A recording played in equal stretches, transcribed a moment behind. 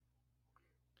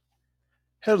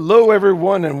Hello,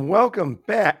 everyone, and welcome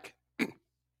back.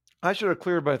 I should have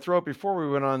cleared my throat before we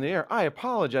went on the air. I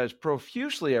apologize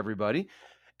profusely, everybody.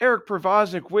 Eric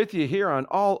Provoznik with you here on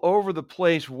All Over the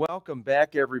Place. Welcome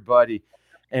back, everybody.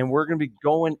 And we're going to be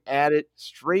going at it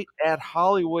straight at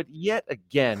Hollywood yet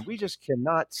again. We just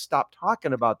cannot stop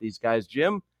talking about these guys,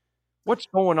 Jim. What's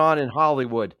going on in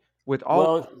Hollywood with all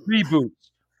Well, reboots?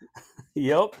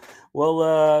 yep.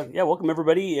 Well, yeah. Welcome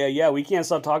everybody. Yeah, we can't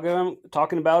stop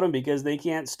talking about them because they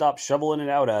can't stop shoveling it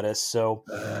out at us. So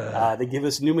they give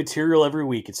us new material every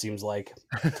week. It seems like.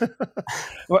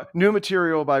 Well, new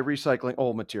material by recycling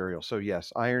old material. So,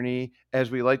 yes, irony,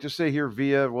 as we like to say here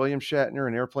via William Shatner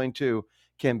and Airplane 2,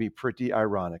 can be pretty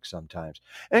ironic sometimes.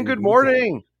 And good We can.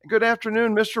 morning, good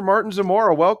afternoon, Mr. Martin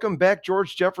Zamora. Welcome back,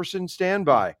 George Jefferson.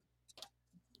 Standby.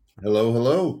 Hello,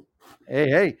 hello. Hey,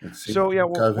 hey. It seems So, yeah,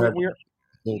 like I've had a we're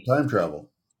little time travel.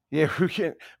 yeah, we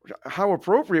can. How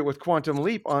appropriate with Quantum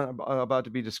Leap about to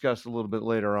be discussed a little bit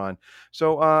later on.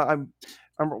 So,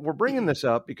 we're bringing this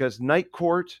up because Night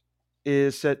Court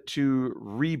is set to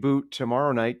reboot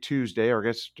tomorrow night, Tuesday, or I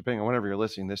guess depending on whenever you're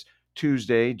listening this,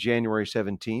 Tuesday, January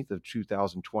 17th of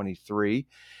 2023.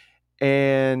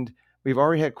 And we've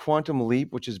already had Quantum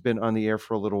Leap, which has been on the air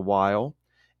for a little while,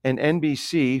 and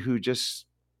NBC, who just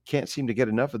can't seem to get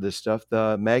enough of this stuff.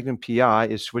 The Magnum PI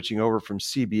is switching over from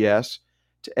CBS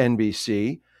to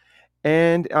NBC.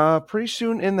 And pretty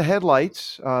soon in the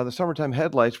headlights, the summertime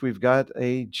headlights, we've got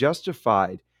a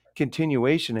Justified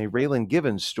continuation, a Raylan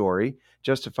Givens story,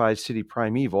 Justified City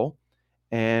Primeval.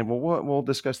 And we'll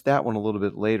discuss that one a little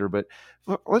bit later. But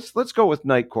let's go with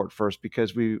Night Court first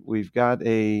because we've got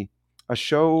a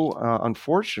show.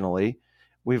 Unfortunately,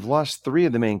 we've lost three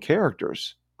of the main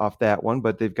characters off that one,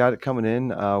 but they've got it coming in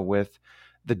with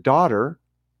the daughter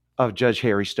of Judge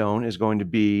Harry Stone is going to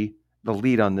be the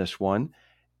lead on this one,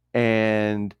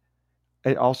 and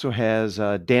it also has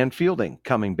Dan Fielding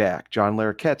coming back, John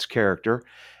Larroquette's character.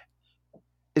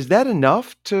 Is that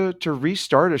enough to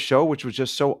restart a show which was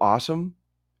just so awesome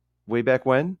way back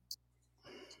when?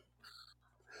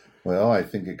 Well, I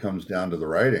think it comes down to the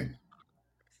writing.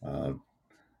 Uh,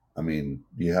 I mean,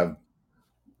 you have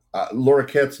Laura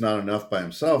Kett's not enough by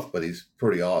himself, but he's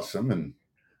pretty awesome. And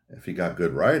if he got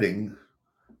good writing,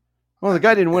 Well, the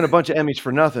guy didn't win a bunch of Emmys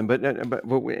for nothing, but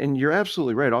and you're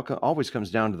absolutely right. Always comes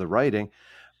down to the writing.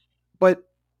 But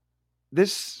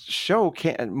this show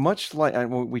can't, much like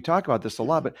we talk about this a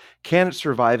lot, but can it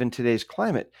survive in today's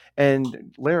climate?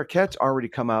 And Larroquette's already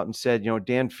come out and said,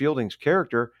 Dan Fielding's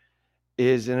character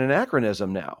is an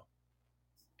anachronism now,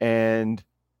 and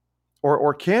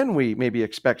or can we maybe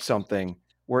expect something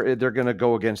where they're going to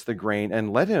go against the grain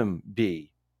and let him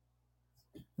be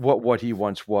what he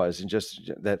once was, and just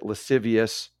that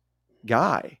lascivious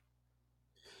guy,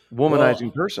 womanizing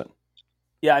Well, person?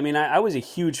 yeah. I mean, I was a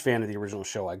huge fan of the original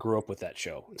show. I grew up with that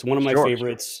show. It's one of my Sure, sure.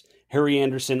 favorites. Harry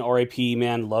Anderson, R.I.P.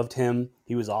 Man, loved him.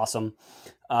 He was awesome.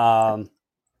 Um,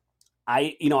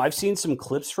 I've seen some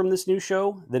clips from this new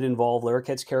show that involve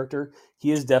Larroquette's character.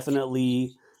 He is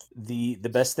definitely the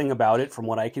best thing about it, from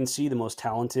what I can see. The most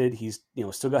talented. He's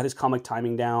still got his comic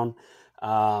timing down,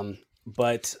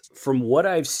 but from what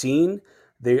I've seen,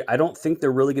 I don't think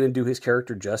they're really going to do his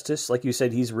character justice. Like you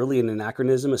said, he's really an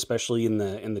anachronism, especially in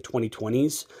the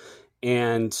 2020s.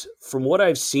 And from what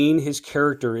I've seen, his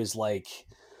character is like,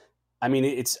 I mean,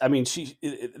 it's. I mean,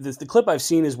 the clip I've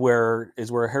seen is where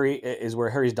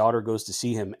Harry's daughter goes to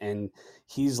see him, and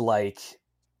he's like,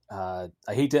 I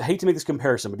hate to make this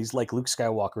comparison, but he's like Luke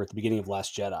Skywalker at the beginning of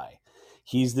Last Jedi.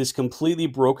 He's this completely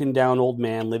broken down old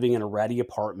man living in a ratty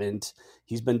apartment.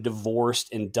 He's been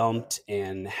divorced and dumped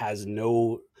and has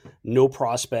no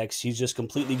prospects. He's just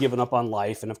completely given up on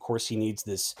life, and of course, he needs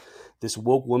this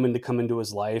woke woman to come into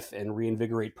his life and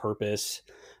reinvigorate purpose.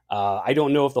 I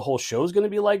don't know if the whole show is going to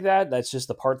be like that. That's just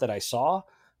the part that I saw.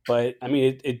 But I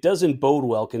mean, it doesn't bode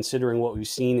well considering what we've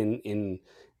seen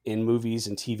in movies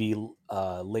and TV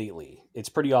lately. It's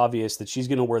pretty obvious that she's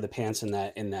going to wear the pants in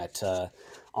that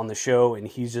on the show, and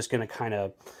he's just going to kind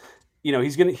of,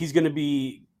 he's going to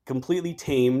be completely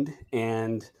tamed,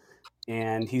 and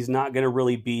he's not going to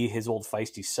really be his old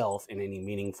feisty self in any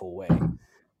meaningful way.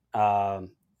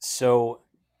 So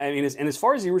I mean, as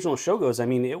far as the original show goes, I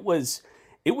mean, it was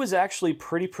actually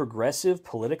pretty progressive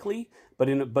politically, but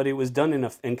it was done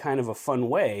in kind of a fun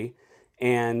way.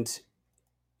 And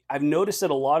I've noticed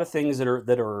that a lot of things that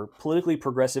are politically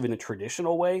progressive in a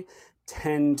traditional way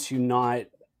tend to not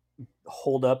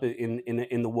hold up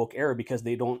in the woke era, because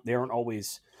they aren't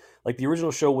always, like, the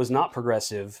original show was not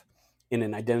progressive in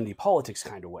an identity politics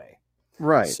kind of way.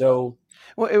 Right. So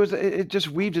Well, it just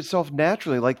weaved itself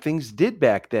naturally like things did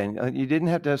back then. You didn't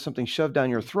have to have something shoved down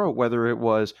your throat, whether it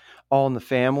was All in the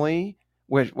Family,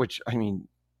 which I mean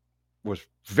was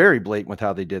very blatant with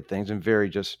how they did things and very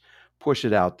just push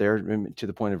it out there to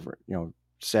the point of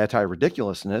satire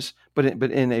ridiculousness, but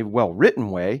in a well written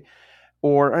way.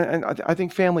 Or and I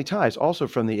think Family Ties, also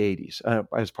from the '80s,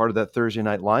 as part of that Thursday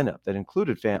night lineup that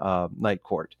included Night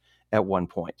Court at one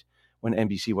point when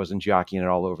NBC wasn't jockeying it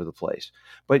all over the place.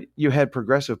 But you had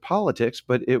progressive politics,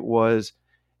 but it was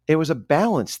a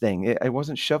balance thing. It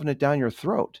wasn't shoving it down your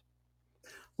throat.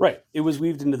 Right. It was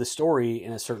weaved into the story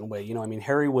in a certain way. I mean,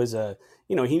 Harry was a,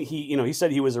 he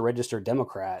said he was a registered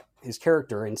Democrat, his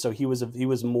character, and so he was uh,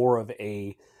 more of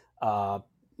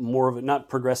a not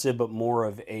progressive, but more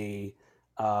of a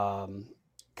um,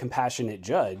 compassionate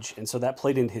judge, and so that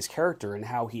played into his character and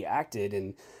how he acted,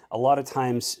 and a lot of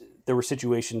times there were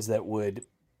situations that would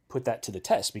put that to the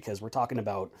test because we're talking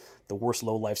about the worst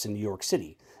lowlifes in New York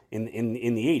City in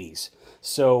the 80s.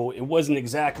 So it wasn't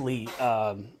exactly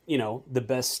the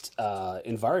best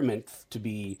environment to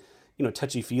be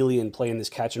touchy feely and playing this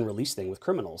catch and release thing with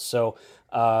criminals. So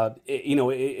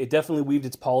it definitely weaved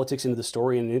its politics into the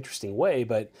story in an interesting way.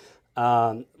 But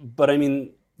I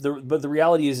mean. The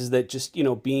reality is that just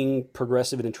being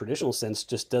progressive in a traditional sense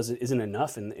just isn't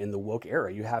enough in the woke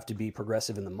era. You have to be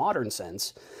progressive in the modern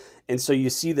sense, and so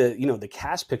you see the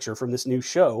cast picture from this new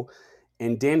show,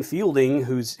 and Dan Fielding,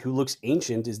 who looks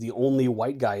ancient, is the only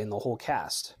white guy in the whole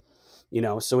cast.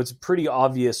 So it's pretty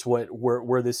obvious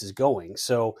where this is going.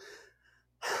 So,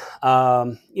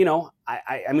 I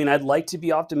mean, I'd like to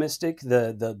be optimistic.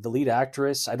 The lead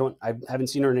actress, I haven't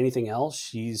seen her in anything else.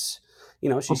 She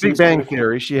Well, Big seems kind Bang of cool.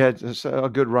 Theory, she had a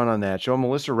good run on that show.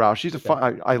 Melissa Rauch, she's a Okay.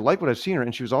 fun. I like what I've seen her,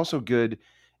 and she was also good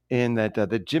in that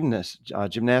the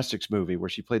gymnastics movie where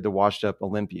she played the washed up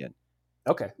Olympian.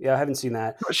 Okay. Yeah, I haven't seen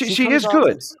that. She She comes is off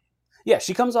good. as Yeah,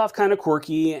 she comes off kind of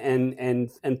quirky and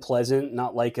pleasant,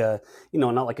 not like a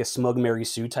smug Mary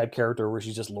Sue type character where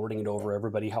she's just lording it over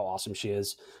everybody how awesome she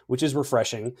is, which is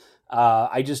refreshing.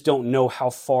 I just don't know how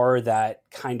far that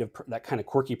kind of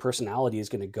quirky personality is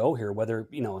going to go here. Whether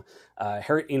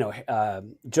Harry,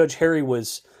 Judge Harry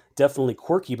was definitely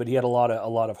quirky, but he had a lot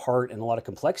of heart and a lot of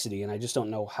complexity, and I just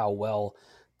don't know how well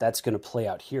that's going to play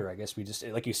out here. I guess we just,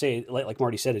 like you say, like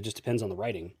Marty said, it just depends on the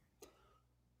writing.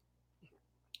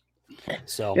 Yeah,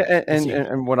 So and, we'll and see.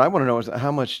 and what I want to know is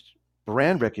how much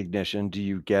brand recognition do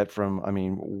you get from? I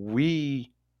mean,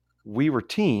 we were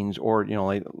teens, or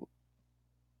like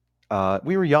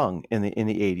we were young in the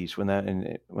 '80s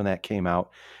when that came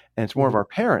out, and it's more of Mhm. our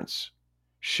parents'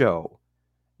 show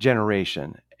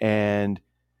generation and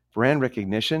brand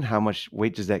recognition. How much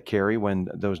weight does that carry when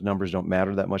those numbers don't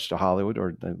matter that much to Hollywood,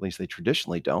 or at least they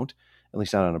traditionally don't, at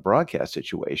least not in a broadcast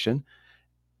situation?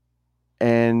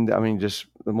 And I mean, just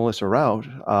the Melissa Rauch.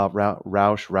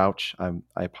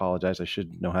 I apologize. I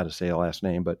should know how to say the last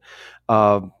name, but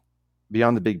uh,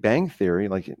 beyond the Big Bang Theory,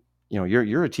 like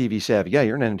you're a TV savvy guy,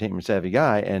 you're an entertainment savvy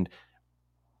guy, and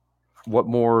what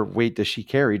more weight does she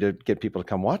carry to get people to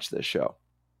come watch this show?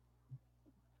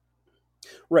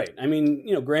 Right. I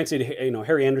mean, granted,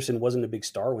 Harry Anderson wasn't a big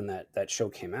star when that show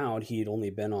came out. He had only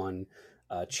been on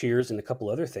Cheers and a couple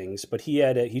other things, but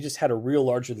he just had a real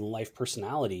larger than life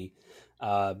personality.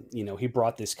 He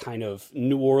brought this kind of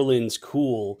New Orleans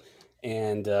cool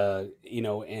and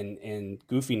and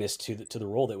goofiness to the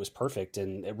role that was perfect,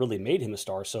 and it really made him a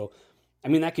star. So, I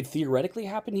mean, that could theoretically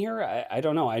happen here. I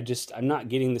don't know. I'm not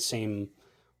getting the same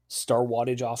star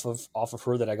wattage off of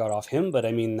her that I got off him. But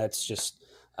I mean, that's just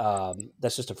a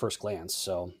first glance.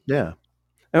 So Yeah.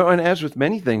 And as with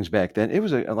many things back then, it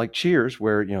was like Cheers,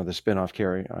 where the spinoff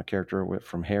character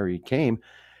from Harry came.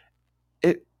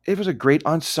 It was a great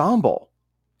ensemble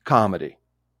comedy,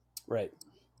 right,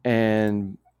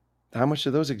 and how much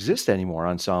do those exist anymore?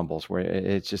 Ensembles where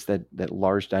it's just that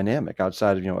large dynamic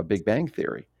outside of a Big Bang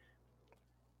Theory,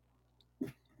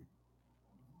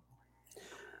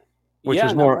 which yeah,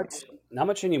 was not more. much, not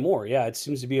much anymore. Yeah, it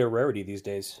seems to be a rarity these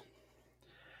days.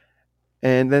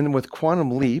 And then with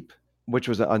Quantum Leap, which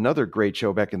was another great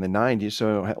show back in the '90s,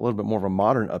 so a little bit more of a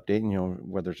modern update. And,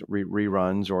 whether it's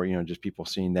reruns or just people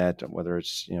seeing that, whether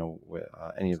it's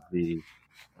any of the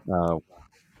uh,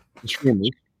 streamers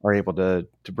are able to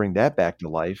bring that back to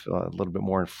life a little bit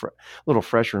more, a little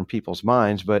fresher in people's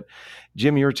minds. But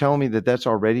Jim, you were telling me that that's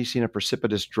already seen a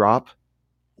precipitous drop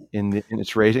in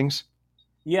its ratings.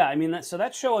 Yeah, I mean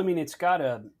that show. I mean, it's got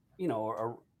a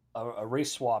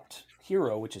race swapped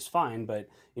hero, which is fine, but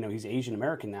he's Asian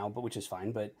American now, but which is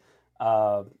fine. But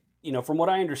uh, from what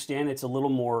I understand, it's a little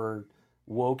more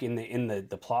woke in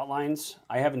the plot lines.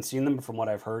 I haven't seen them, but from what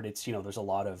I've heard, it's there's a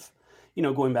lot of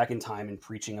going back in time and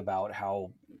preaching about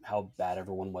how bad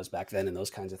everyone was back then and those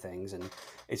kinds of things, and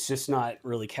it's just not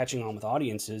really catching on with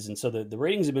audiences, and so the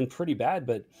ratings have been pretty bad.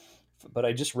 But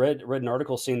I just read an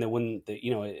article saying that when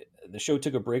the show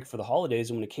took a break for the holidays,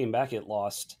 and when it came back, it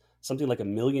lost something like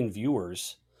 1 million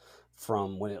viewers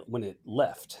from when it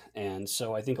left. And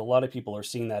so I think a lot of people are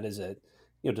seeing that as a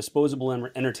disposable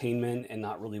entertainment and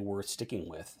not really worth sticking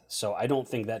with. So I don't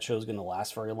think that show is going to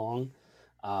last very long.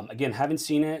 Again, haven't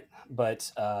seen it,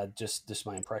 but just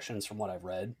my impressions from what I've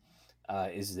read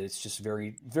is that it's just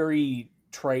very very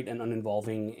trite and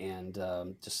uninvolving, and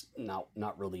just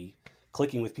not really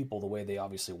clicking with people the way they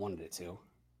obviously wanted it to.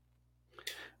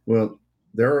 Well,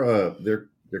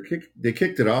 they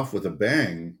kicked it off with a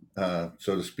bang,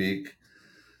 so to speak.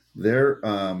 They're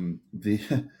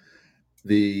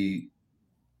the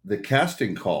the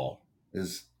casting call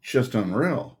is just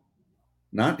unreal.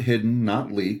 Not hidden,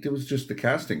 not leaked. It was just the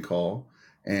casting call,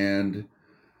 and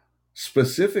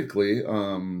specifically,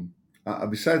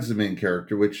 besides the main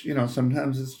character, which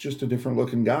sometimes it's just a different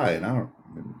looking guy, and I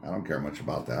don't care much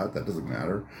about that. That doesn't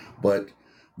matter. But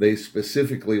they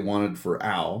specifically wanted for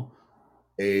Al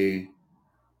a,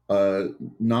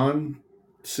 non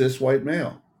cis white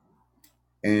male,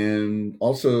 and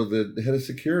also the head of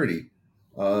security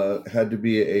had to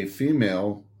be a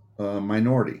female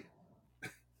minority.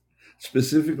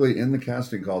 Specifically in the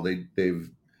casting call,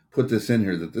 they've put this in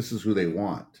here that this is who they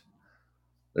want.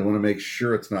 They want to make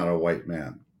sure it's not a white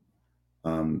man.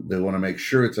 They want to make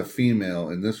sure it's a female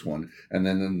in this one, and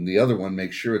then in the other one,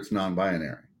 make sure it's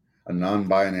non-binary, a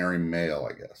non-binary male,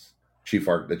 I guess.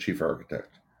 The chief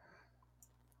architect.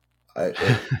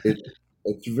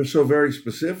 It's so very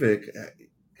specific,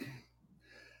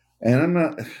 and I'm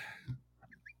not.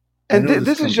 And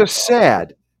this is just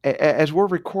sad. As we're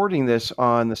recording this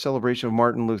on the celebration of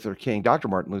Martin Luther King, Dr.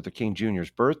 Martin Luther King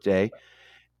Jr.'s birthday,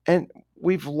 and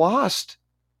we've lost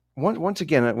once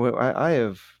again. I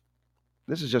have.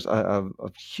 This is just a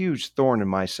huge thorn in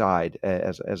my side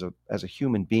as a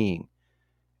human being,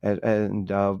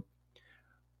 and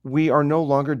we are no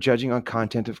longer judging on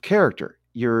content of character.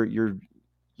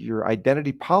 You're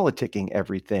identity politicking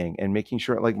everything and making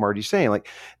sure, like Marty's saying, like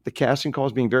the casting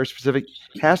calls being very specific,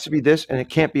 has to be this, and it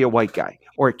can't be a white guy,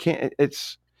 or it can't.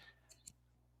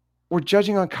 We're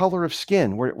judging on color of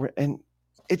skin. And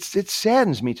it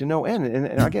saddens me to no end.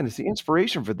 And again, it's the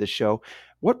inspiration for this show.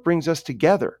 What brings us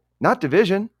together, not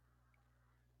division.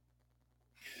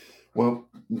 Well,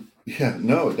 yeah,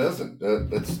 no, it doesn't.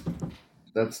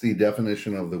 That's the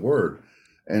definition of the word.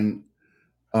 And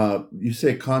you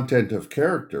say content of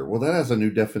character. Well, that has a new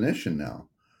definition now,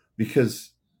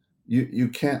 because you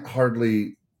can't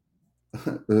hardly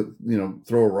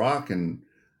throw a rock and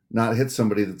not hit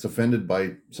somebody that's offended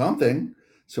by something.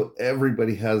 So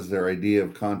everybody has their idea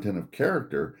of content of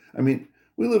character. I mean,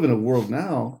 we live in a world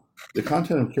now. The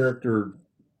content of character,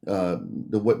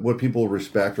 what people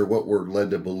respect, or what we're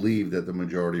led to believe that the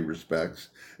majority respects,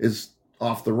 is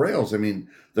off the rails. I mean,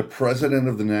 the president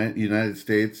of the United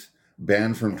States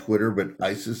banned from Twitter, but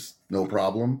ISIS no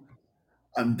problem.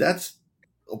 That's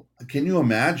Can you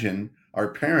imagine our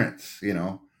parents?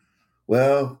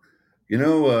 Well,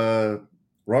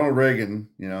 Ronald Reagan,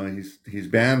 he's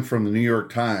banned from the New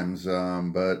York Times,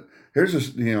 but here's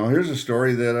a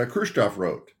story that Khrushchev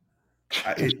wrote.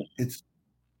 It's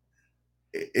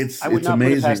I would it's not put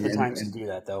it amazing. past the Times to do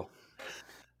that, though.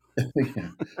 Yeah.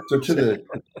 So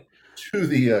to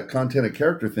the content of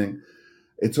character thing,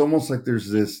 it's almost like there's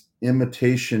this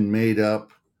imitation made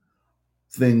up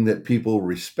thing that people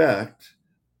respect.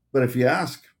 But if you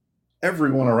ask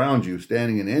everyone around you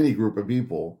standing in any group of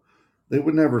people, they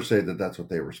would never say that that's what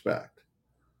they respect.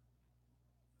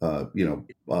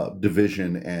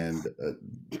 Division and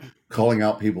calling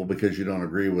out people because you don't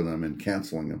agree with them and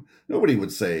canceling them. Nobody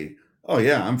would say, "Oh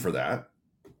yeah, I'm for that,"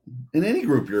 in any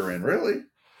group you're in, really.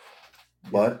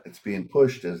 But it's being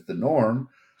pushed as the norm.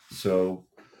 So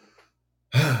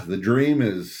the dream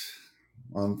is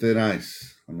on thin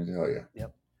ice, let me tell you.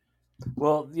 Yep.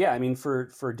 Well, yeah, I mean,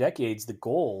 for decades, the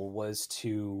goal was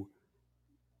to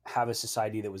have a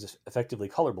society that was effectively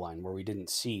colorblind, where we didn't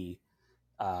see,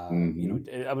 I'm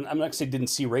not going to say didn't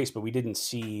see race, but we didn't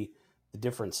see the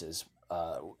differences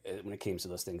when it came to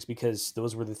those things, because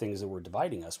those were the things that were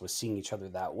dividing us, was seeing each other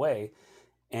that way.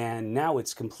 And now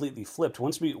it's completely flipped.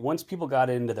 Once people got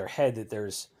it into their head that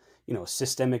there's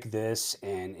systemic this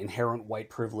and inherent white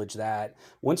privilege that,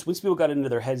 once people got into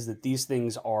their heads that these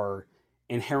things are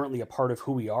inherently a part of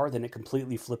who we are, then it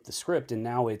completely flipped the script. And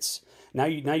now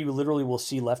you literally will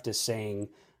see leftists saying,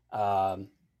 well,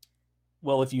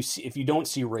 if you don't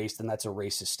see race, then that's a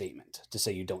racist statement to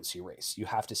say you don't see race. You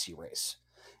have to see race.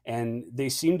 And they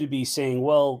seem to be saying,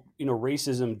 well,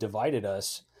 racism divided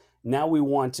us. Now we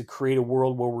want to create a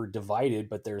world where we're divided,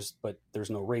 but there's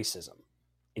no racism,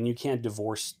 and you can't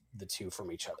divorce the two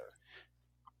from each other.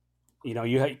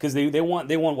 Because they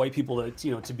want white people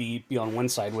to to be on one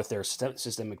side with their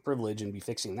systemic privilege and be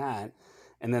fixing that,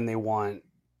 and then they want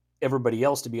everybody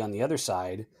else to be on the other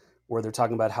side where they're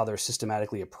talking about how they're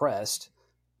systematically oppressed,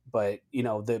 but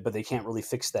but they can't really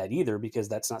fix that either because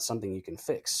that's not something you can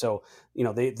fix. So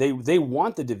they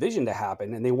want the division to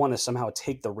happen, and they want to somehow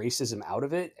take the racism out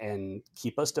of it and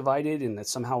keep us divided, and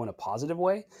that's somehow in a positive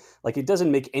way. Like, it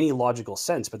doesn't make any logical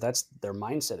sense, but that's their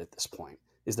mindset at this point,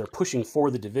 is they're pushing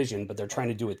for the division, but they're trying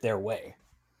to do it their way.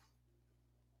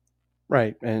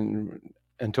 Right. And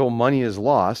until money is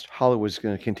lost, Hollywood's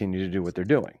going to continue to do what they're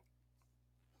doing.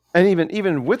 And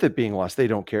even with it being lost, they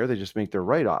don't care. They just make their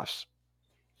write-offs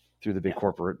through the big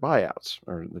corporate buyouts,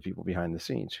 or the people behind the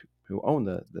scenes who own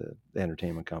the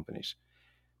entertainment companies.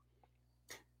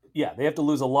 Yeah, they have to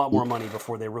lose a lot more money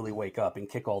before they really wake up and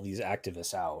kick all these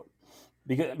activists out,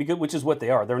 because which is what they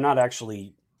are. They're not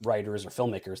actually writers or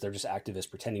filmmakers. They're just activists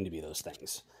pretending to be those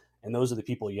things. And those are the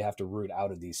people you have to root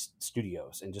out of these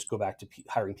studios and just go back to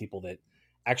hiring people that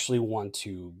actually want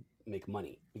to make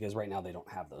money, because right now they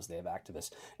don't have those. They have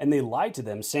activists, and they lied to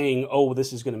them saying, oh,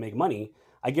 this is going to make money.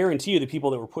 I guarantee you the people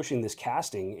that were pushing this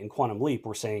casting in Quantum Leap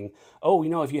were saying, oh,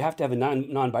 if you have to have a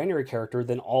non-binary character,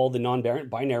 then all the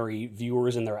non-binary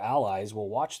viewers and their allies will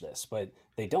watch this. But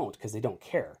they don't, because they don't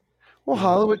care. Well,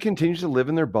 Hollywood continues to live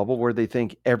in their bubble where they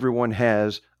think everyone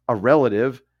has a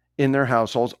relative in their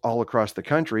households all across the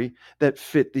country that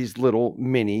fit these little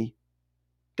mini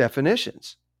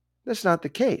definitions. That's not the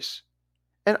case.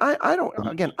 And I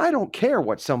don't care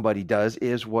what somebody does,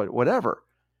 is whatever.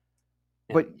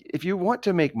 But if you want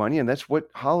to make money, and that's what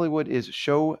Hollywood is,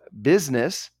 show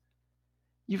business,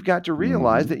 you've got to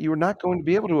realize that you're not going to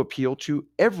be able to appeal to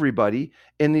everybody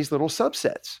in these little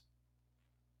subsets.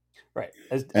 Right.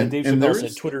 As Dave Chappelle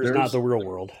said, Twitter is not the real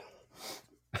world.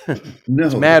 No,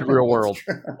 it's mad real world.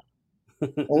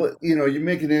 Well, you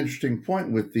make an interesting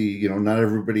point with the, not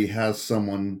everybody has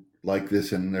someone like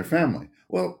this in their family.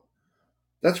 Well,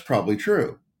 that's probably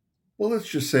true. Well, let's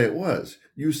just say it was.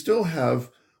 You still have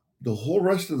the whole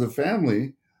rest of the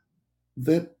family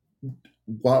that,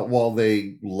 while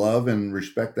they love and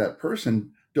respect that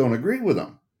person, don't agree with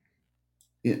them.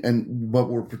 But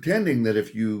we're pretending that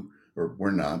or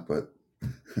we're not, but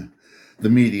the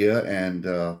media and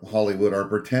Hollywood are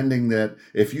pretending that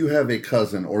if you have a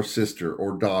cousin or sister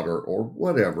or daughter or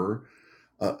whatever,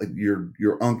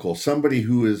 your uncle, somebody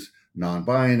who is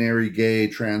non-binary, gay,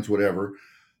 trans, whatever,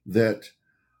 that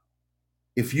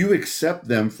if you accept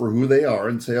them for who they are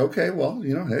and say, okay, well,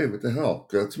 hey, what the hell?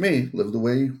 That's me. Live the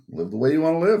way you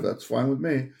want to live. That's fine with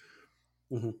me.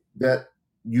 Mm-hmm. That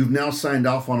you've now signed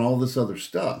off on all this other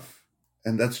stuff.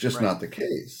 And that's just not the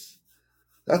case.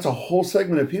 That's a whole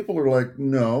segment of people who are like,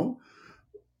 no,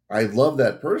 I love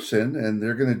that person and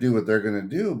they're going to do what they're going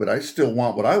to do, but I still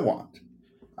want what I want.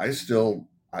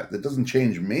 That doesn't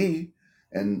change me.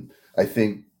 And I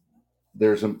think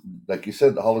like you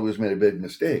said, Hollywood's made a big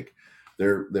mistake.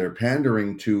 They're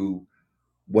pandering to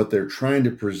what they're trying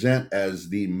to present as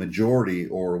the majority,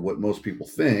 or what most people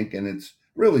think, and it's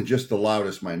really just the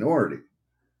loudest minority.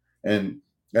 And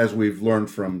as we've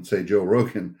learned from, say, Joe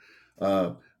Rogan,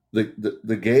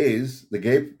 the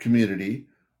gay community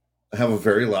have a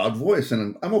very loud voice,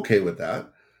 and I'm okay with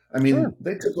that. I mean,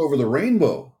 They took over the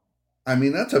rainbow. I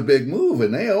mean, that's a big move,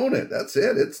 and they own it. That's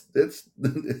it. It's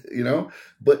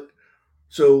but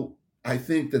so I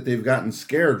think that they've gotten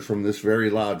scared from this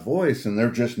very loud voice, and they're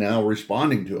just now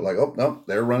responding to it like, oh, no,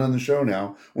 they're running the show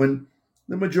now, when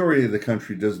the majority of the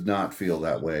country does not feel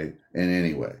that way in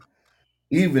any way.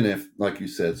 Even if, like you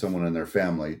said, someone in their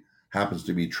family happens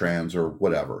to be trans or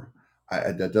whatever,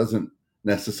 that doesn't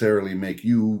necessarily make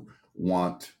you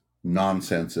want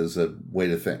nonsense as a way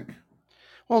to think.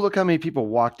 Well, look how many people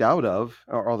walked out of,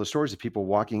 or all the stories of people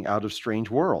walking out of Strange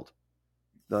World,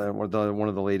 one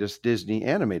of the latest Disney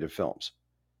animated films.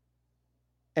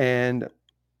 And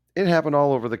it happened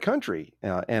all over the country,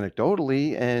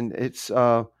 anecdotally, and it's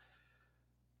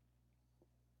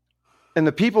and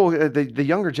the people, the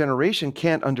younger generation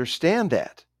can't understand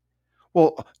that.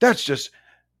 Well, that's just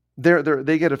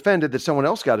they get offended that someone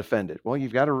else got offended. Well,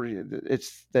 you've got to.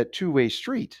 It's that two-way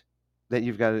street that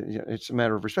you've got to. It's a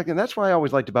matter of respect, and that's why I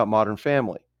always liked about Modern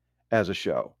Family as a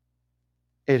show.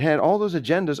 It had all those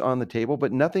agendas on the table,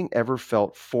 but nothing ever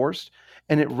felt forced,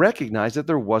 and it recognized that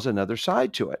there was another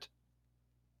side to it.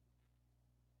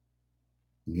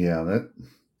 Yeah,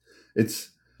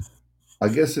 I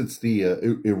guess it's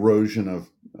the erosion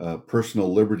of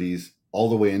personal liberties all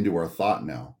the way into our thought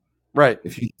now. Right.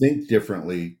 If you think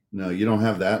differently, no, you don't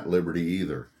have that liberty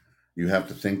either. You have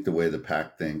to think the way the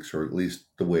pack thinks, or at least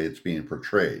the way it's being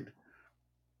portrayed.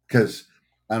 Because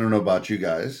I don't know about you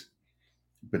guys,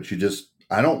 but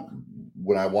I don't,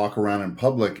 when I walk around in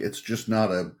public, it's just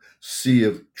not a sea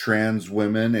of trans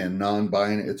women and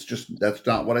non-binary. It's just, that's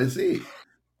not what I see.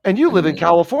 And you I live in mean,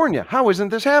 California. How isn't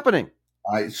this happening?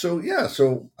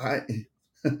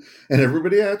 and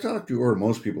everybody I talk to, or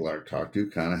most people I talk to,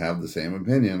 kind of have the same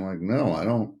opinion. Like, no, I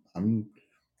don't.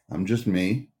 I'm just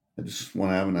me. I just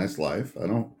want to have a nice life. I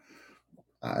don't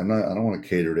want to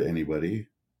cater to anybody.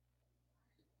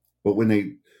 But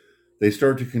when they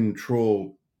start to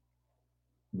control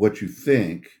what you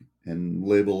think and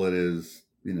label it as,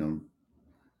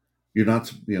 you're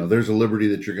not, there's a liberty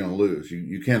that you're going to lose.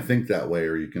 You can't think that way,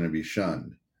 or you're going to be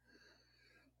shunned.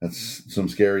 That's some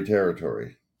scary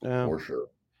territory, Yeah. for sure.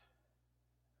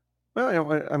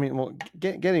 Well, I mean,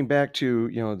 getting back to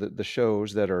the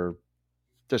shows that are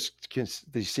just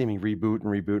the seeming reboot and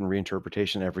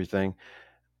reinterpretation and everything,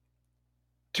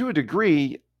 to a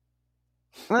degree,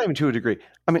 not even to a degree.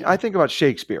 I mean, I think about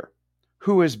Shakespeare,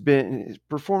 who has been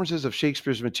performances of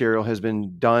Shakespeare's material has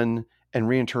been done and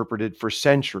reinterpreted for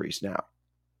centuries now.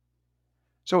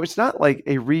 So it's not like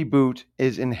a reboot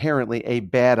is inherently a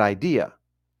bad idea.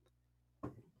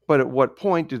 But at what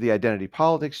point do the identity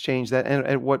politics change that? And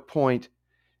at what point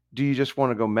do you just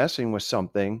want to go messing with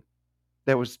something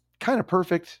that was kind of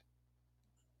perfect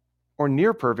or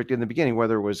near perfect in the beginning,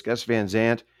 whether it was Gus Van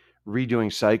Sant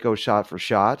redoing Psycho shot for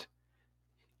shot,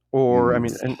 or I Mhm.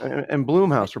 mean, and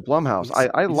Blumhouse or Blumhouse.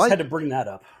 I You just like. had to bring that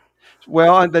up.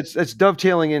 Well, that's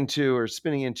dovetailing into or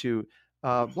spinning into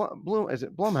Bloom. Is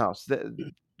it Blumhouse?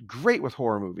 Great with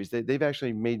horror movies. They've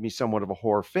actually made me somewhat of a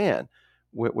horror fan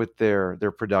with their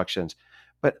productions.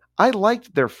 But I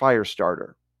liked their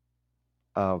Firestarter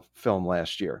film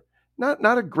last year.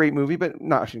 Not a great movie, but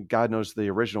not God knows the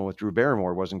original with Drew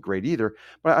Barrymore wasn't great either.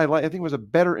 But I think it was a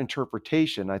better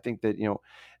interpretation. I think that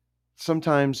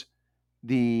sometimes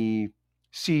the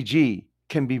CG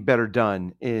can be better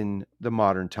done in the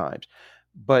modern times.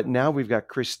 But now we've got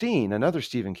Christine, another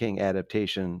Stephen King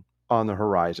adaptation on the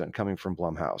horizon coming from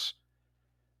Blumhouse.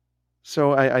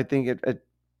 So I think it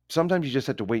sometimes you just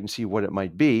have to wait and see what it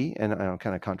might be. And I'm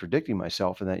kind of contradicting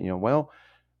myself in that, well,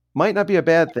 might not be a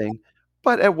bad thing,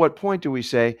 but at what point do we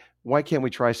say, why can't we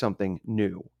try something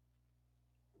new?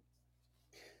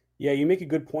 Yeah, you make a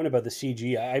good point about the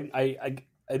CG.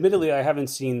 Admittedly, I haven't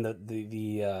seen the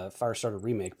Firestarter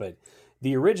remake, but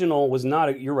the original was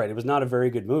not. You're right; it was not a very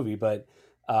good movie, but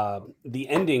the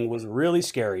ending was really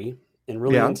scary and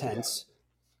really Yeah, intense.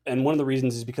 And one of the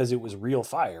reasons is because it was real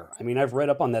fire. I mean, I've read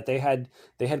up on that. They had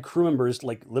crew members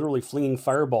like literally flinging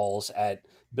fireballs at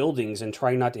buildings and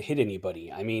trying not to hit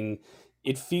anybody. I mean,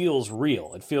 it feels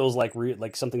real. It feels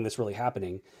like something that's really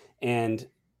happening. And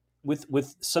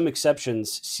with some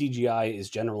exceptions, CGI is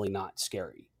generally not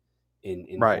scary in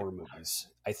right. horror movies.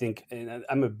 I think, and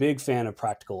I'm a big fan of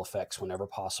practical effects whenever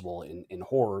possible in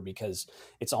horror, because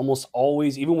it's almost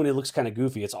always, even when it looks kind of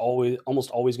goofy, it's almost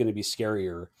always going to be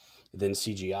scarier than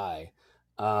CGI.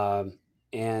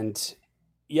 And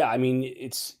yeah, I mean,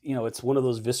 it's one of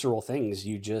those visceral things.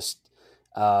 You just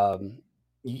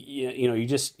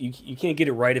you can't get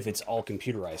it right if it's all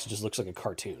computerized. It just looks like a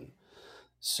cartoon.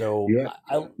 So Yeah.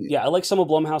 yeah, I like some of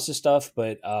Blumhouse's stuff,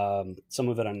 but some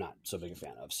of it I'm not so big a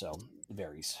fan of. So it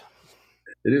varies.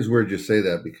 It is weird you say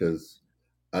that, because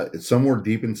it's somewhere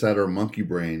deep inside our monkey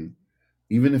brain,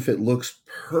 even if it looks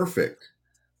perfect,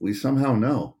 we somehow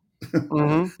know.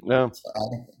 Yeah.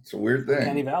 It's a weird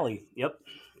Uncanny thing. Valley. Yep.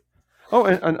 Oh,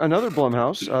 and another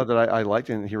Blumhouse that I liked,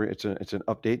 and here it's an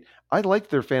update. I liked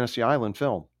their Fantasy Island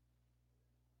film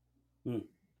Hmm.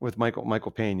 with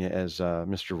Michael Pena as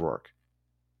Mr. Rourke.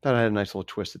 That had a nice little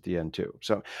twist at the end too.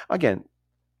 So again,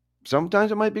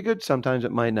 sometimes it might be good, sometimes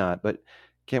it might not. But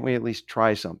can't we at least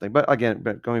try something? But again,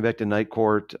 going back to Night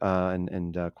Court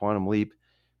and Quantum Leap,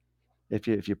 if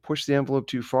you push the envelope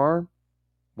too far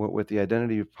with the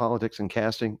identity of politics and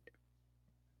casting,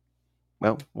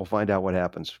 well, we'll find out what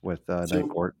happens with Night So,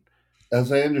 Court.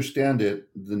 as I understand it,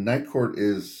 the Night Court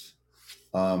is,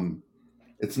 um,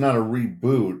 it's not a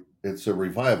reboot; it's a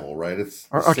revival, right? It's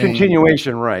the A same.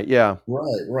 continuation, right? Yeah,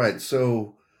 Right, right.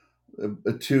 So,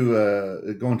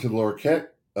 to going to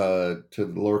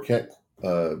the Lorquette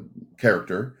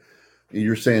character,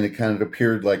 you're saying it kind of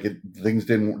appeared like things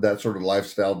didn't, that sort of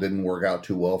lifestyle didn't work out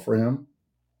too well for him.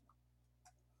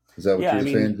 Is that what Yeah, you I were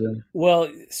mean, saying, Jim?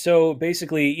 well, so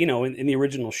basically, in the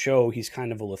original show, he's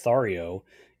kind of a Lothario,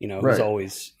 who's Right.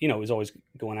 always, who's always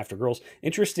going after girls.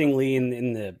 Interestingly,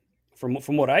 in the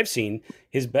from what I've seen,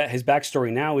 his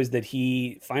backstory now is that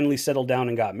he finally settled down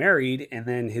and got married, and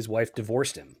then his wife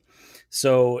divorced him.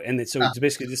 So Ah, it's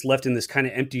basically just left in this kind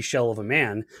of empty shell of a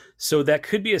man. So that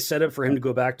could be a setup for him to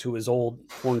go back to his old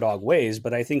horn dog ways,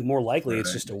 but I think more likely it's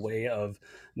right. just a way of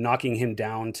knocking him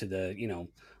down to the,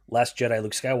 Last Jedi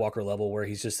Luke Skywalker level where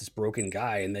he's just this broken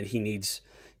guy and that he needs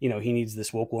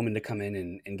this woke woman to come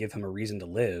in and give him a reason to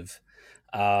live.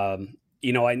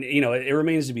 It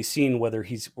remains to be seen whether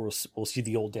we'll see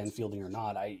the old Dan Fielding or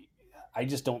not. I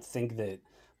just don't think that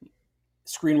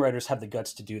screenwriters have the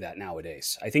guts to do that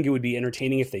nowadays. I think it would be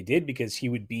entertaining if they did because he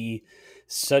would be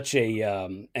such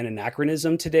an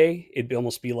anachronism today. It'd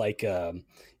almost be like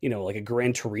like a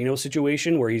Gran Torino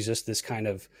situation where he's just this kind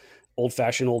of old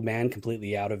fashioned old man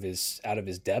completely out of his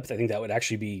depth. I think that would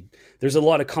actually be there's a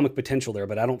lot of comic potential there,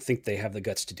 but I don't think they have the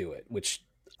guts to do it, which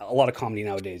a lot of comedy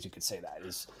nowadays you could say that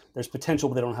is there's potential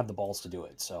but they don't have the balls to do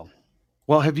it. So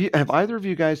Well, have either of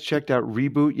you guys checked out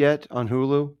Reboot yet on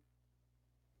Hulu?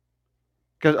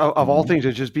 Because of all No. things,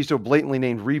 it just be so blatantly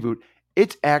named Reboot.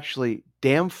 It's actually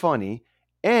damn funny,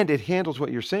 and it handles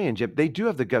what you're saying, Jim. They do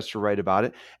have the guts to write about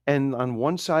it. And on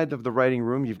one side of the writing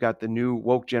room, you've got the new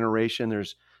woke generation.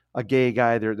 There's a gay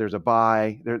guy. There's a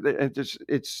bi.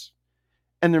 It's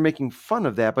and they're making fun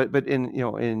of that. But in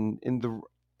in the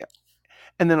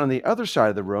and then on the other side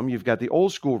of the room, you've got the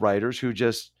old school writers who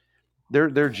just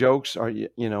their jokes are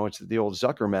it's the old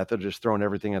Zucker method, just throwing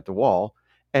everything at the wall,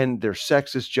 and they're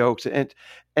sexist jokes,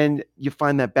 and you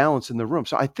find that balance in the room.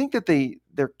 So I think that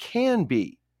there can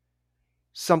be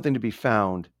something to be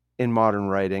found in modern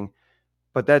writing,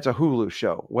 but that's a Hulu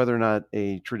show. Whether or not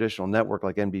a traditional network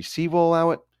like NBC will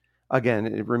allow it, again,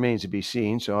 it remains to be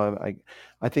seen. So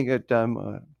I think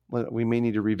that we may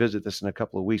need to revisit this in a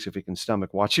couple of weeks if we can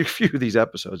stomach watching a few of these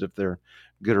episodes, if they're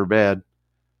good or bad.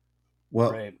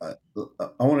 Well, right.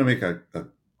 I want to make a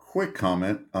quick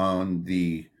comment on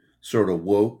the sort of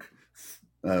woke,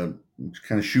 uh,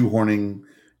 kind of shoehorning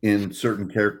in certain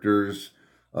characters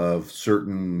of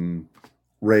certain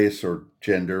race or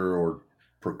gender or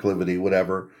proclivity,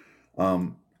 whatever,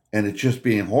 and it's just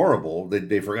being horrible.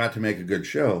 They forgot to make a good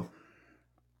show.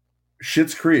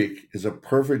 Schitt's Creek is a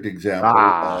perfect example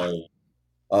Ah,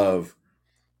 of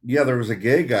yeah, there was a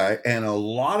gay guy, and a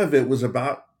lot of it was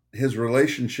about his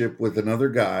relationship with another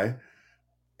guy,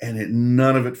 and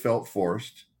none of it felt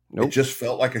forced. It nope. just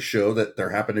felt like a show that there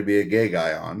happened to be a gay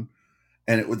guy on,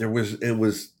 and it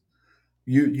was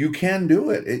you can do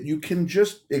it. You can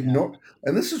just Yeah. ignore,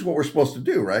 and this is what we're supposed to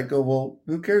do, right? Go, well,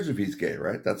 who cares if he's gay,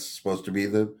 right? That's supposed to be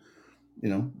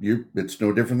you. It's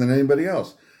no different than anybody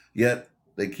else. Yet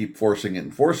they keep forcing it,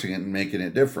 and making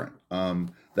it different.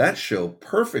 That show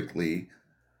perfectly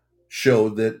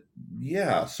showed that,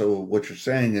 yeah. So what you're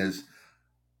saying is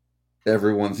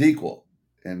everyone's equal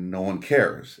and no one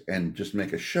cares, and just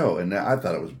make a show. And I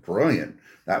thought it was brilliant.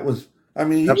 That was, I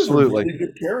mean, he was a Absolutely. really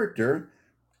good character.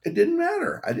 It didn't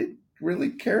matter. I didn't really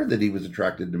care that he was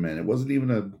attracted to men. It wasn't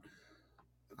even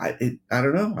I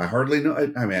don't know. I hardly know.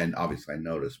 I mean, obviously I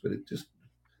noticed, but it just,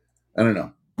 I don't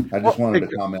know. I just Well, wanted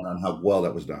to comment on how well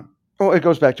that was done. it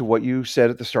goes back to what you said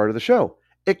at the start of the show.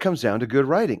 It comes down to good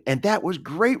writing, and that was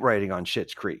great writing on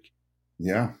Schitt's Creek.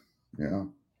 Yeah. Yeah.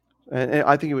 And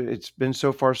I think it's been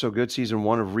so far so good. Season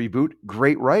one of Reboot,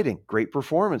 great writing, great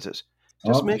performances.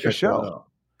 I'll Just have to make a check that show. out.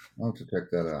 I'll have to check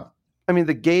that out. I mean,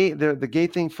 the gay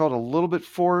thing felt a little bit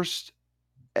forced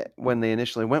when they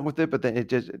initially went with it, but then it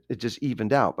just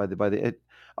evened out by the it.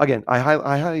 Again, I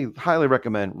highly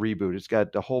recommend Reboot. It's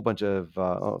got a whole bunch of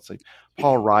let's see,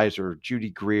 Paul Reiser, Judy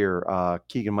Greer,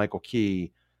 Keegan Michael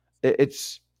Key.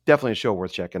 It's definitely a show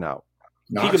worth checking out.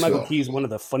 Keegan Michael Knoxville. Key is one of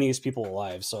the funniest people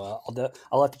alive, so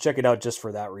I'll have to check it out just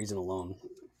for that reason alone.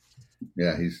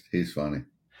 Yeah, he's funny.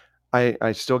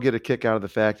 I still get a kick out of the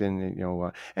fact,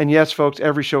 and yes, folks,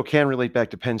 every show can relate back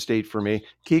to Penn State for me.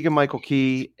 Keegan Michael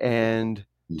Key and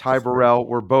He's Ty just great. Burrell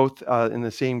were both in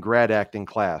the same grad acting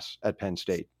class at Penn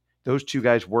State. Those two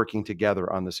guys working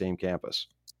together on the same campus.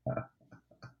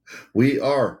 We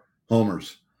are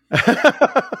homers.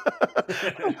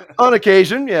 On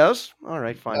occasion, yes. All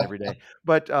right, fine every day.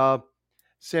 But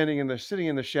sitting in the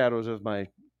shadows of my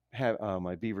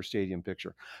Beaver Stadium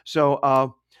picture. So,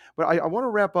 but I want to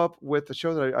wrap up with the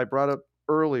show that I brought up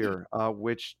earlier,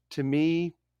 which to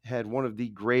me had one of the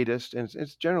greatest, and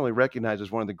it's generally recognized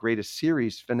as one of the greatest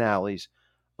series finales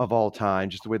of all time.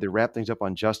 Just the way they wrap things up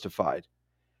on Justified,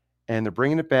 and they're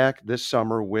bringing it back this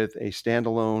summer with a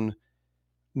standalone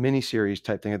miniseries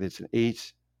type thing. It's an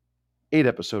eight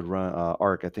episode run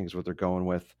arc, I think is what they're going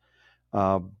with.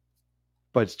 Um,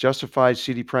 but it's Justified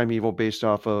CD Primeval based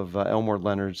off of Elmore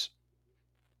Leonard's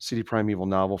CD Primeval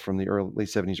novel from the early late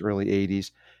 70s, early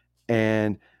 80s.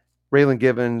 and Raylan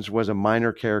Givens was a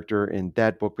minor character in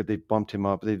that book, but they bumped him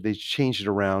up. They changed it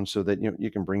around so that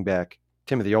you can bring back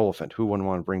Timothy Olyphant. Who wouldn't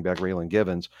want to bring back Raylan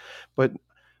Givens? But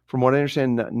from what I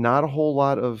understand, not a whole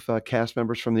lot of cast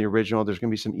members from the original. There's going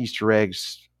to be some Easter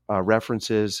eggs,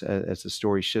 references as the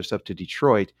story shifts up to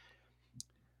Detroit.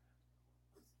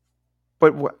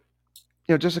 But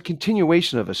just a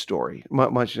continuation of a story,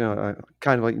 much kind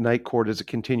of like Night Court is a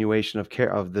continuation of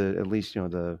the at least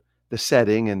the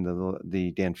setting and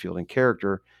the Dan Fielding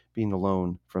character being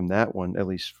alone from that one, at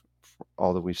least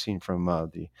all that we've seen from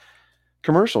the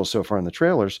commercials so far in the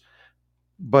trailers.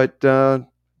 But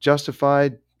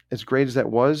Justified, as great as that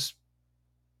was,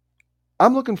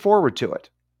 I'm looking forward to it.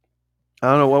 I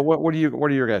don't know what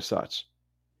are your guys' thoughts?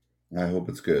 I hope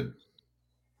it's good.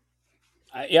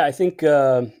 I think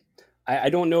I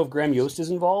don't know if Graham Yost is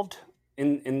involved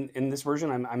in this version.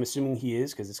 I'm assuming he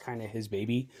is because it's kind of his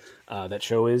baby. That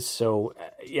show is so.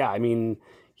 Yeah, I mean,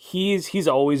 he's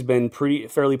always been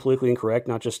fairly politically incorrect,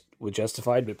 not just with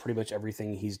Justified, but pretty much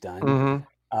everything he's done.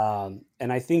 Mm-hmm.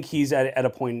 And I think he's at a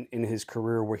point in his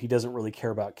career where he doesn't really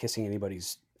care about kissing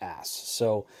anybody's ass.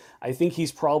 So I think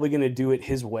he's probably going to do it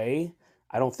his way.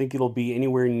 I don't think it'll be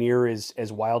anywhere near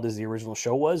as wild as the original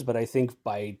show was, but I think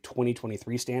by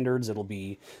 2023 standards, it'll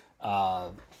be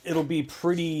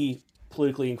pretty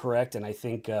politically incorrect. And I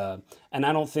think, and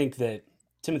I don't think that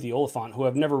Timothy Olyphant, who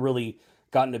I've never really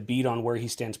gotten a beat on where he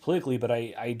stands politically, but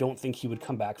I don't think he would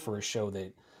come back for a show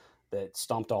that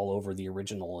stomped all over the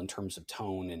original in terms of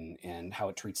tone and how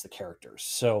it treats the characters.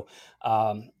 So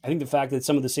I think the fact that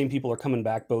some of the same people are coming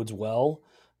back bodes well.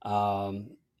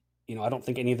 I don't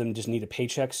think any of them just need a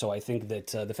paycheck. So I think that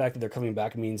the fact that they're coming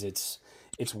back means it's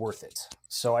worth it.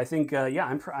 So I think,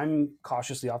 I'm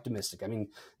cautiously optimistic. I mean,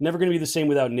 never going to be the same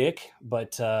without Nick,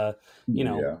 but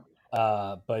Yeah.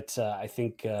 I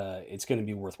think it's going to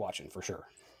be worth watching for sure.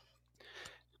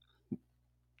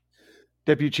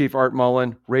 Deputy Chief Art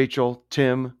Mullen, Rachel,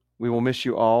 Tim, we will miss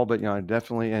you all, but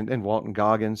definitely, and Walton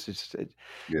Goggins.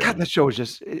 God, that show is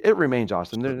just it remains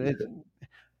awesome.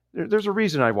 There's a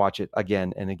reason I watch it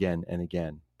again and again and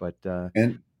again. But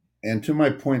and to my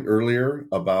point earlier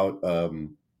about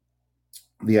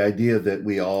the idea that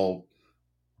we all,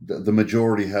 the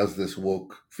majority has this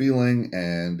woke feeling,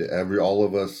 and all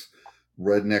of us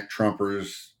redneck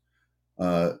Trumpers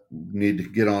need to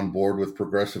get on board with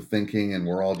progressive thinking, and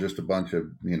we're all just a bunch of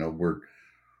we're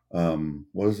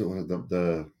what is it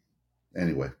the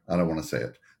anyway, I don't want to say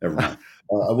it, never mind.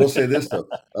 I will say this though,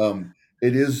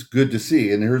 it is good to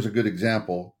see, and here's a good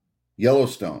example: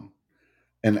 Yellowstone,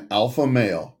 an alpha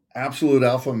male, absolute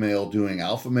alpha male doing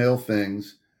alpha male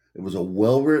things. It was a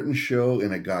well-written show,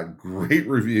 and it got great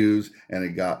reviews, and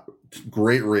it got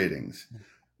great ratings.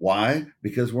 Why?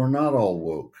 Because we're not all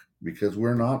woke, because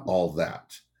we're not all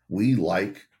that. We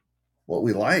like what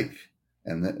we like.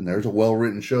 And there's a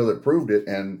well-written show that proved it.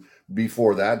 And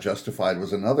before that, Justified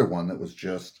was another one that was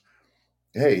just,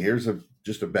 hey, here's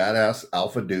just a badass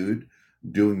alpha dude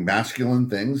doing masculine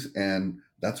things, and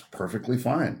that's perfectly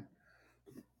fine.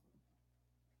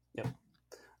 Yep.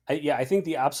 I think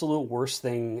the absolute worst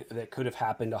thing that could have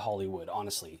happened to Hollywood,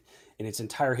 honestly, in its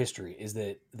entire history, is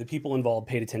that the people involved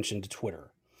paid attention to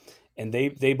Twitter. And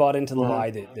they bought into the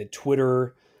lie that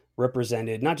Twitter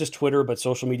represented, not just Twitter, but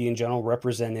social media in general,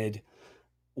 represented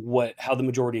how the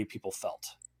majority of people felt.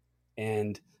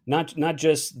 And not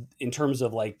just in terms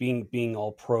of like being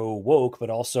all pro woke, but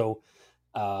also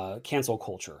cancel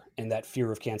culture and that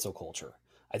fear of cancel culture.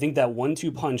 I think that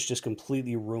 1-2 punch just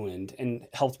completely ruined, and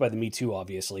helped by the Me Too,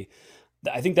 obviously.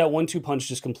 I think that 1-2 punch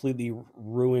just completely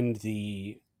ruined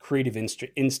the creative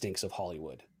instincts of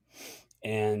Hollywood.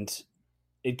 And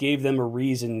it gave them a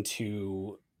reason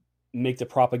to make the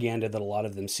propaganda that a lot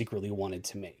of them secretly wanted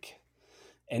to make,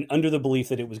 and under the belief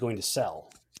that it was going to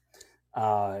sell.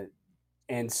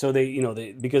 And so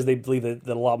because they believe that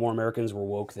a lot more Americans were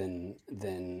woke than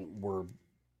were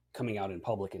coming out in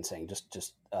public and saying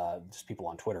just people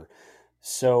on Twitter.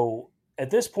 So at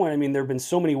this point, I mean, there have been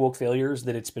so many woke failures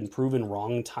that it's been proven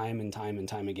wrong time and time and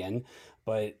time again,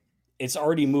 but it's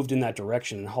already moved in that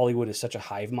direction. And Hollywood is such a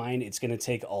hive mind. It's going to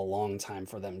take a long time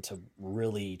for them to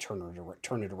really turn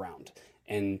it around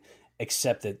and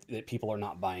accept that people are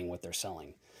not buying what they're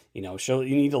selling. You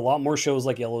need a lot more shows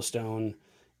like Yellowstone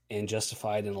and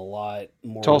Justified, and a lot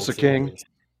more Tulsa King.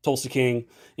 Tulsa King.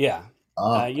 Yeah.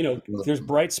 There's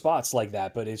bright spots like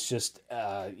that, but it's just,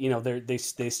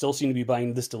 they still seem to be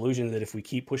buying this delusion that if we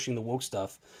keep pushing the woke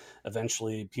stuff,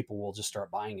 eventually people will just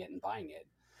start buying it.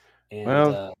 And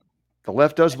well, the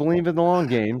left does believe in the long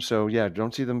game, so yeah,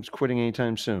 don't see them quitting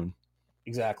anytime soon.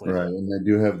 Exactly. Right, and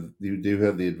you do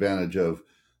have the advantage of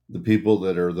the people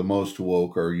that are the most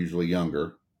woke are usually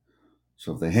younger.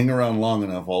 So if they hang around long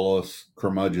enough, all us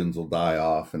curmudgeons will die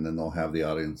off, and then they'll have the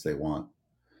audience they want.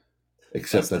 That's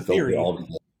Except the that they'll be theory. all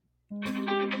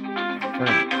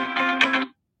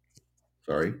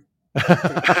sorry.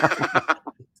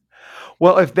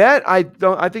 Well, if that I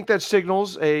don't, I think that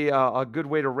signals a good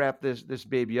way to wrap this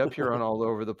baby up here on all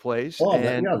over the place. Oh,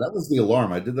 And that was the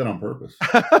alarm. I did that on purpose.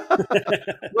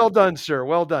 well done, sir.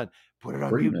 Well done. Put it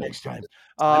on mute Primeval. next time.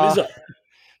 Time is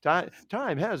up.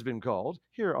 Time has been called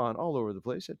here on all over the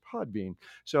place at Podbean.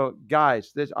 So,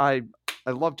 guys, I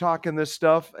love talking this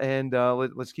stuff, and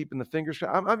let's keep in the fingers.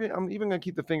 I'm even going to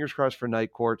keep the fingers crossed for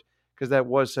Night Court because that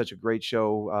was such a great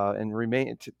show, and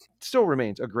still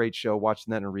remains a great show.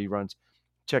 Watching that in reruns,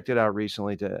 checked it out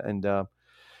recently,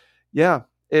 yeah,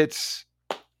 it's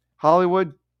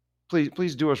Hollywood.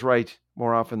 Please do us right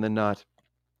more often than not,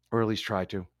 or at least try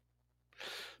to.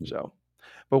 So,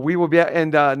 but we will be,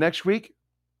 and next week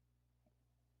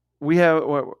we have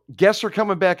guests are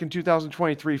coming back in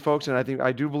 2023, folks, and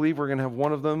I do believe we're going to have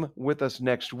one of them with us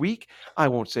next week. I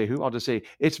won't say who. I'll just say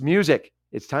it's music.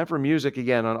 It's time for music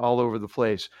again on all over the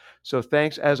place. So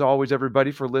thanks as always,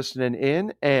 everybody, for listening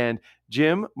in. And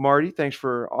Jim, Marty, thanks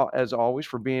for as always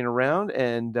for being around,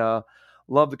 and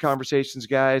love the conversations,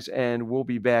 guys. And we'll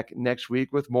be back next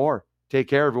week with more. Take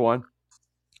care, everyone.